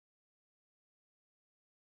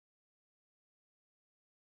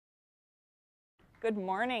Good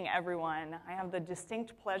morning, everyone. I have the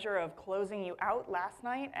distinct pleasure of closing you out last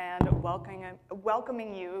night and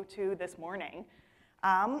welcoming you to this morning.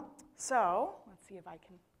 So let's see if I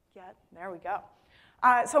can there we go.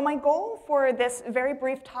 So my goal for this very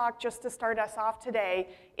brief talk, just to start us off today,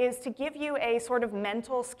 is to give you a sort of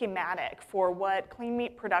mental schematic for what clean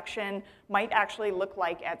meat production might actually look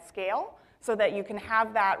like at scale, so that you can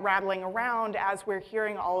have that rattling around as we're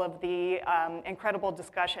hearing all of the incredible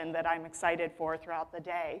discussion that I'm excited for throughout the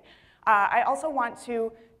day. I also want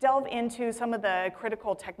to delve into some of the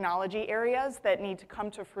critical technology areas that need to come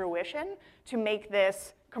to fruition to make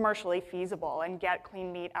this commercially feasible and get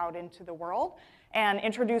clean meat out into the world, and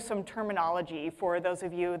introduce some terminology for those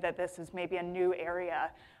of you that this is maybe a new area,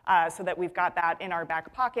 so that we've got that in our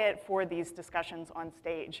back pocket for these discussions on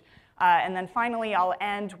stage. And then finally, I'll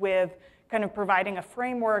end with kind of providing a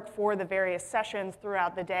framework for the various sessions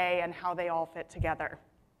throughout the day and how they all fit together.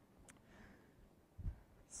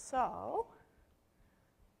 So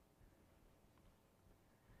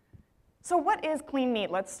what is clean meat?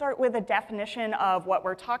 Let's start with a definition of what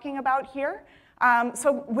we're talking about here.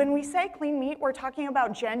 So when we say clean meat, we're talking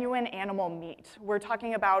about genuine animal meat. We're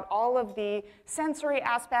talking about all of the sensory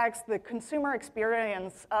aspects, the consumer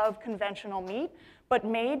experience of conventional meat, but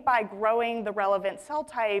made by growing the relevant cell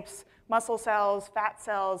types, muscle cells, fat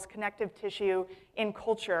cells, connective tissue in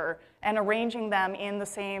culture, and arranging them in the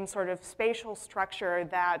same sort of spatial structure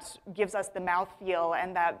that gives us the mouthfeel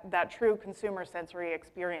and that true consumer sensory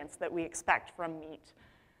experience that we expect from meat.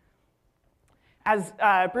 As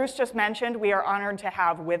Bruce just mentioned, we are honored to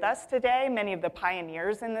have with us today many of the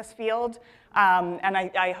pioneers in this field. And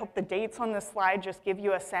I hope the dates on this slide just give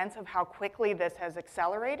you a sense of how quickly this has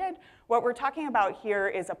accelerated. What we're talking about here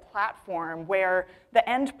is a platform where the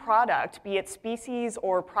end product, be it species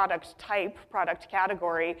or product type, product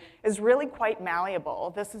category, is really quite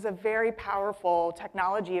malleable. This is a very powerful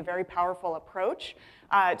technology, a very powerful approach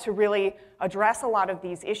to really address a lot of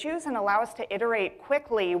these issues and allow us to iterate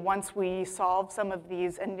quickly once we solve some of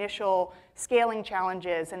these initial scaling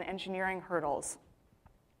challenges and engineering hurdles.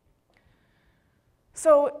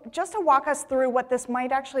 So just to walk us through what this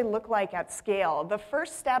might actually look like at scale, the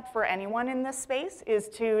first step for anyone in this space is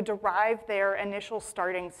to derive their initial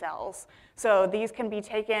starting cells. So these can be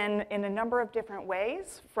taken in a number of different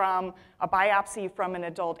ways, from a biopsy from an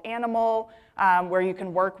adult animal, where you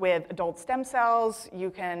can work with adult stem cells. You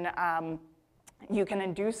can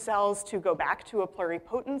induce cells to go back to a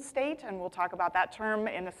pluripotent state, and we'll talk about that term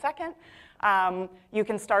in a second. You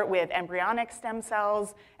can start with embryonic stem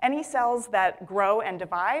cells. Any cells that grow and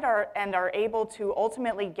divide and are able to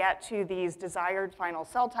ultimately get to these desired final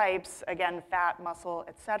cell types, again, fat, muscle,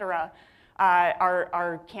 et cetera,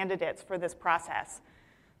 are candidates for this process.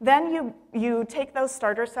 Then you take those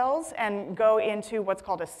starter cells and go into what's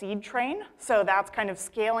called a seed train. So that's kind of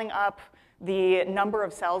scaling up the number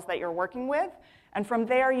of cells that you're working with. And from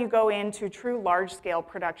there, you go into true large-scale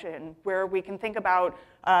production, where we can think about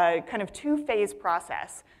a kind of two-phase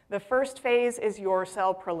process. The first phase is your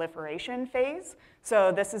cell proliferation phase.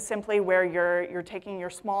 So this is simply where you're taking your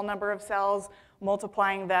small number of cells,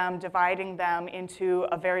 multiplying them, dividing them into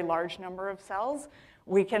a very large number of cells.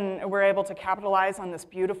 We're able to capitalize on this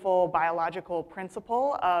beautiful biological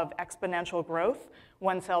principle of exponential growth.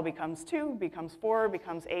 One cell becomes 2, becomes 4,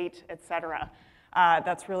 becomes 8, et cetera.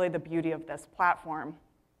 That's really the beauty of this platform.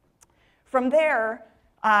 From there,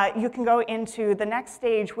 you can go into the next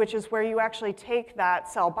stage, which is where you actually take that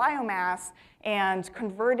cell biomass and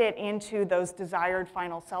convert it into those desired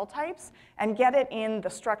final cell types and get it in the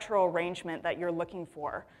structural arrangement that you're looking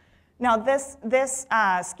for. Now, this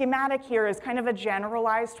schematic here is kind of a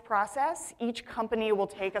generalized process. Each company will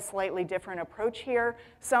take a slightly different approach here.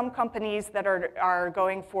 Some companies that are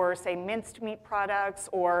going for, say, minced meat products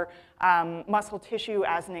or muscle tissue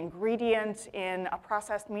as an ingredient in a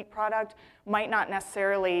processed meat product might not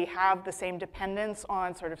necessarily have the same dependence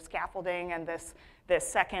on sort of scaffolding and this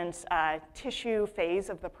second tissue phase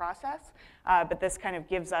of the process. But this kind of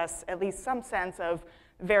gives us at least some sense of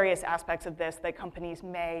various aspects of this that companies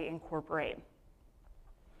may incorporate.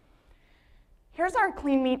 Here's our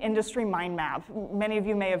clean meat industry mind map. Many of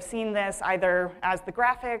you may have seen this either as the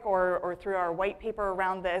graphic or through our white paper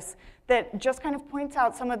around this, that just kind of points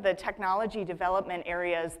out some of the technology development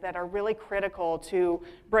areas that are really critical to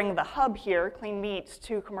bring the hub here, clean meat,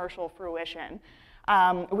 to commercial fruition.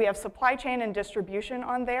 We have supply chain and distribution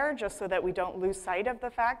on there, just so that we don't lose sight of the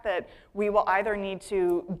fact that we will either need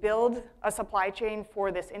to build a supply chain for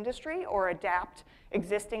this industry or adapt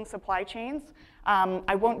existing supply chains.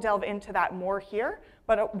 I won't delve into that more here,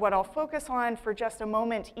 but what I'll focus on for just a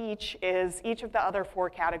moment each is each of the other 4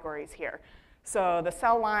 categories here. So the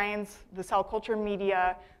cell lines, the cell culture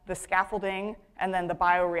media, the scaffolding, and then the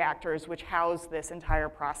bioreactors, which house this entire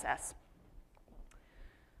process.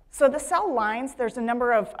 So the cell lines, there's a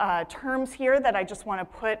number of terms here that I just want to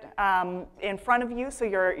put in front of you so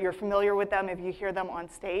you're familiar with them if you hear them on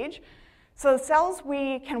stage. So the cells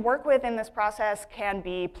we can work with in this process can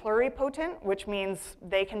be pluripotent, which means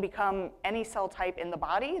they can become any cell type in the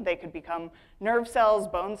body. They could become nerve cells,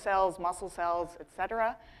 bone cells, muscle cells, et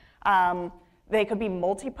cetera. They could be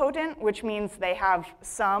multipotent, which means they have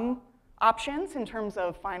some options in terms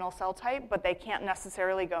of final cell type, but they can't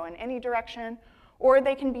necessarily go in any direction. Or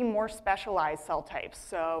they can be more specialized cell types.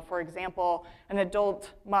 So for example, an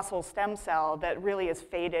adult muscle stem cell that really is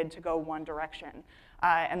fated to go one direction.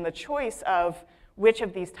 And the choice of which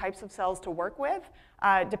of these types of cells to work with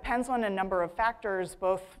depends on a number of factors,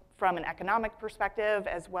 both from an economic perspective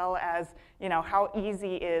as well as how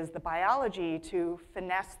easy is the biology to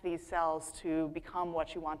finesse these cells to become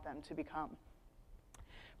what you want them to become.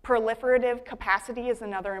 Proliferative capacity is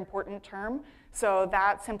another important term. So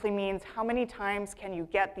that simply means how many times can you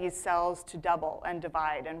get these cells to double and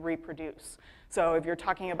divide and reproduce. So if you're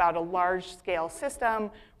talking about a large-scale system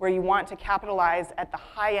where you want to capitalize at the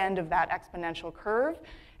high end of that exponential curve,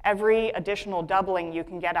 every additional doubling you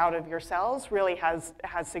can get out of your cells really has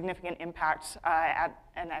significant impact at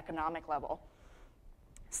an economic level.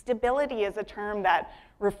 Stability is a term that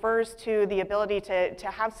refers to the ability to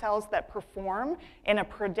have cells that perform in a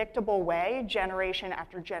predictable way, generation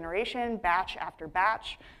after generation, batch after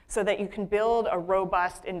batch, so that you can build a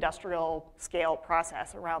robust industrial scale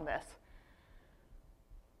process around this.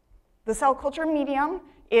 The cell culture medium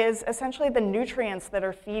is essentially the nutrients that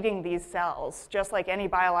are feeding these cells. Just like any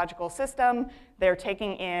biological system, they're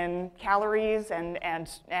taking in calories and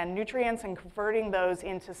nutrients and converting those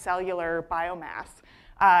into cellular biomass.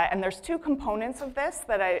 And there's two components of this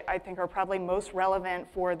that I think are probably most relevant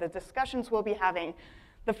for the discussions we'll be having.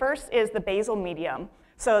 The first is the basal medium.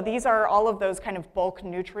 So these are all of those kind of bulk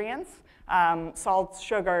nutrients, salts,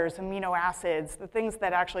 sugars, amino acids, the things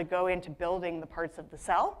that actually go into building the parts of the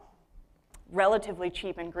cell, relatively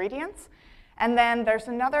cheap ingredients. And then there's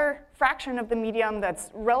another fraction of the medium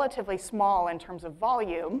that's relatively small in terms of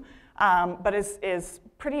volume, but is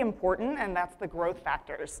pretty important, and that's the growth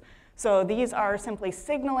factors. So these are simply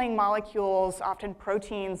signaling molecules, often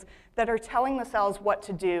proteins, that are telling the cells what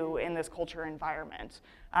to do in this culture environment.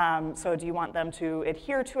 So do you want them to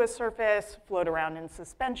adhere to a surface, float around in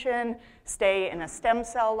suspension, stay in a stem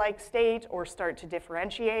cell-like state, or start to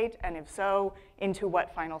differentiate, and if so, into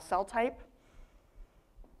what final cell type?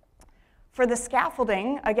 For the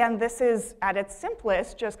scaffolding, again, this is at its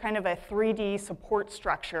simplest just kind of a 3D support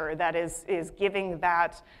structure that is giving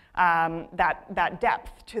that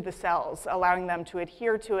depth to the cells, allowing them to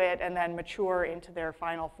adhere to it and then mature into their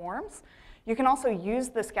final forms. You can also use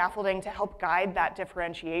the scaffolding to help guide that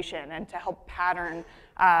differentiation and to help pattern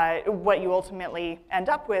what you ultimately end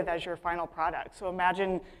up with as your final product. So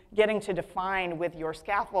imagine getting to define with your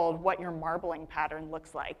scaffold what your marbling pattern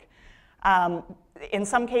looks like. In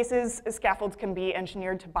some cases, scaffolds can be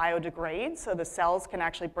engineered to biodegrade, so the cells can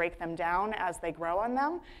actually break them down as they grow on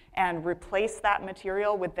them and replace that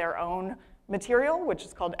material with their own material, which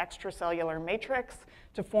is called extracellular matrix,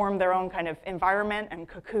 to form their own kind of environment and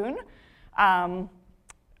cocoon.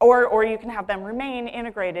 Or you can have them remain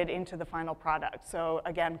integrated into the final product. So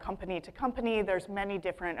again, company to company, there's many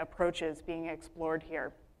different approaches being explored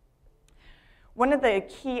here. One of the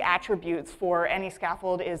key attributes for any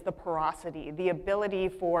scaffold is the porosity, the ability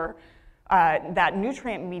for that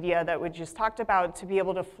nutrient media that we just talked about to be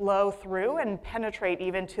able to flow through and penetrate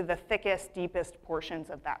even to the thickest, deepest portions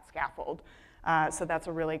of that scaffold. So that's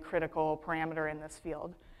a really critical parameter in this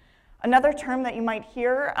field. Another term that you might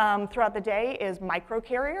hear throughout the day is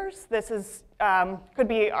microcarriers. This is, could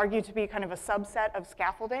be argued to be kind of a subset of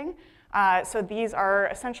scaffolding. So these are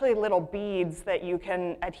essentially little beads that you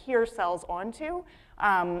can adhere cells onto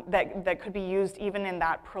that could be used even in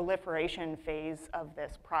that proliferation phase of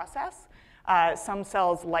this process. Some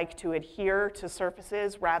cells like to adhere to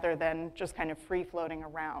surfaces rather than just kind of free-floating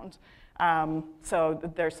around. So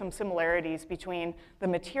there's some similarities between the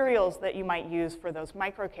materials that you might use for those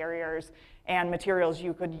microcarriers and materials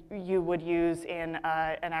you would use in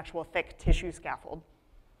an actual thick tissue scaffold.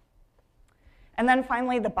 And then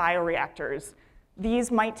finally, the bioreactors. These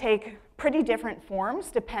might take pretty different forms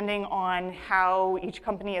depending on how each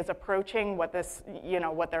company is approaching what this,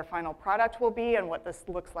 what their final product will be and what this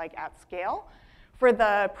looks like at scale. For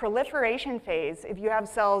the proliferation phase, if you have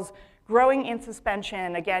cells growing in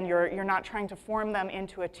suspension, again, you're not trying to form them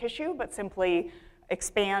into a tissue, but simply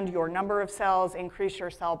expand your number of cells, increase your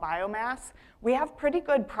cell biomass. We have pretty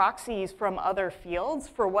good proxies from other fields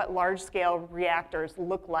for what large-scale reactors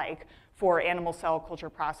look like for animal cell culture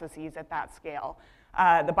processes at that scale.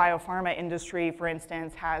 The biopharma industry, for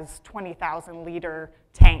instance, has 20,000-liter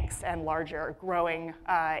tanks and larger growing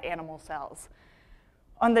animal cells.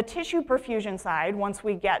 On the tissue perfusion side, once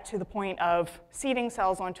we get to the point of seeding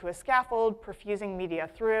cells onto a scaffold, perfusing media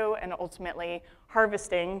through, and ultimately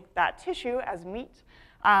harvesting that tissue as meat,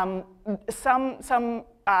 some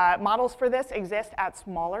models for this exist at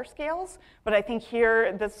smaller scales, but I think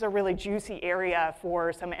here this is a really juicy area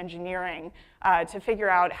for some engineering to figure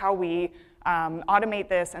out how we automate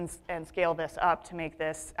this and scale this up to make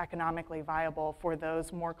this economically viable for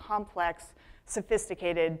those more complex,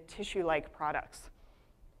 sophisticated tissue-like products.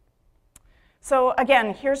 So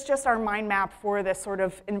again, here's just our mind map for this sort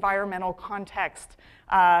of environmental context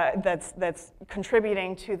that's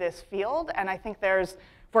contributing to this field. And I think there's,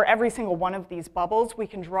 for every single one of these bubbles, we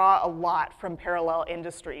can draw a lot from parallel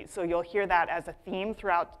industries. So you'll hear that as a theme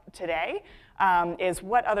throughout today, is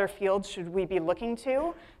what other fields should we be looking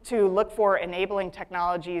to look for enabling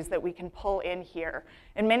technologies that we can pull in here.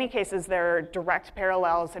 In many cases, there are direct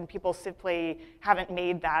parallels and people simply haven't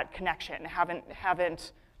made that connection,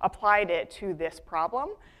 haven't applied it to this problem,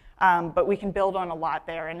 but we can build on a lot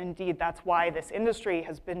there, and indeed that's why this industry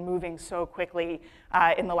has been moving so quickly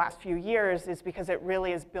in the last few years, is because it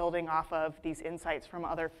really is building off of these insights from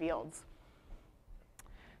other fields.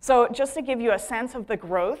 So just to give you a sense of the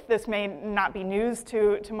growth, this may not be news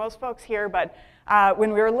to most folks here, but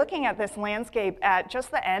when we were looking at this landscape at just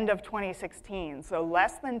the end of 2016, so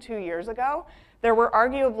less than 2 years ago, there were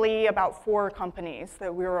arguably about 4 companies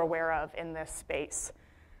that we were aware of in this space.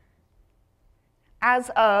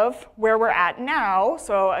 As of where we're at now,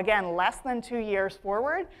 so again, less than 2 years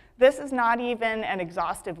forward, this is not even an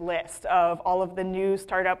exhaustive list of all of the new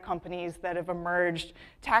startup companies that have emerged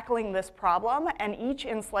tackling this problem, and each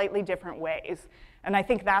in slightly different ways. And I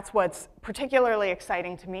think that's what's particularly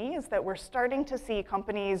exciting to me, is that we're starting to see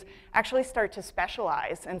companies actually start to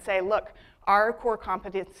specialize and say, look, our core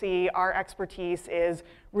competency, our expertise is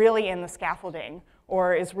really in the scaffolding,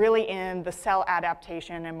 or is really in the cell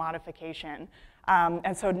adaptation and modification.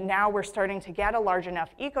 And so now we're starting to get a large enough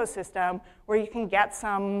ecosystem where you can get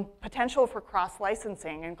some potential for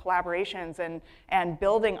cross-licensing and collaborations and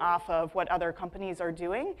building off of what other companies are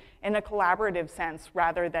doing in a collaborative sense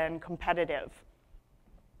rather than competitive.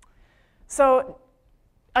 So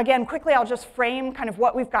again, quickly, I'll just frame kind of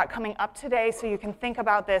what we've got coming up today so you can think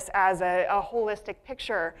about this as a holistic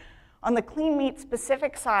picture. On the clean meat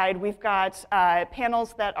specific side, we've got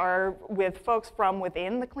panels that are with folks from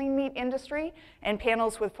within the clean meat industry and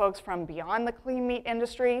panels with folks from beyond the clean meat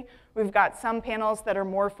industry. We've got some panels that are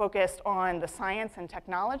more focused on the science and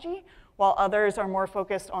technology, while others are more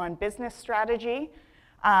focused on business strategy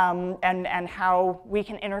and how we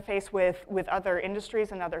can interface with other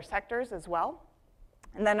industries and other sectors as well.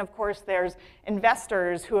 And then, of course, there's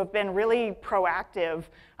investors who have been really proactive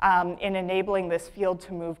in enabling this field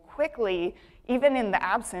to move quickly, even in the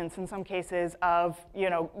absence, in some cases, of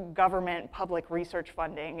government public research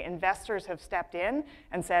funding. Investors have stepped in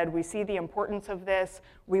and said, we see the importance of this.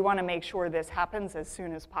 We want to make sure this happens as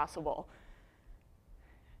soon as possible.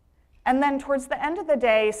 And then towards the end of the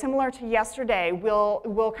day, similar to yesterday,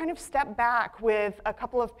 we'll kind of step back with a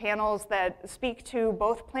couple of panels that speak to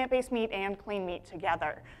both plant-based meat and clean meat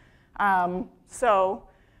together. From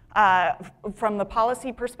the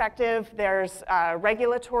policy perspective, there's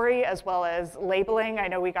regulatory as well as labeling. I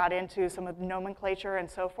know we got into some of the nomenclature and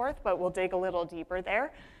so forth, but we'll dig a little deeper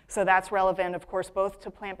there. So that's relevant, of course, both to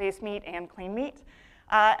plant-based meat and clean meat.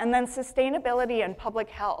 And then sustainability and public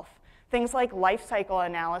health. Things like life cycle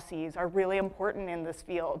analyses are really important in this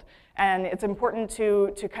field. And it's important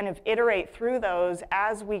to kind of iterate through those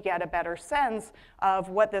as we get a better sense of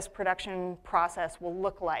what this production process will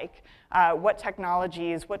look like. What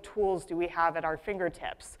technologies, what tools do we have at our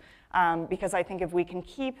fingertips? Because I think if we can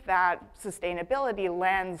keep that sustainability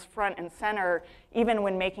lens front and center, even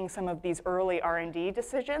when making some of these early R&D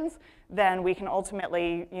decisions, then we can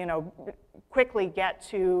ultimately quickly get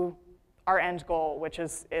to our end goal, which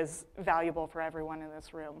is valuable for everyone in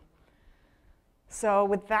this room. So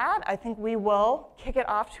with that, I think we will kick it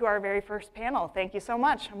off to our very first panel. Thank you so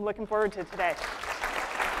much. I'm looking forward to today.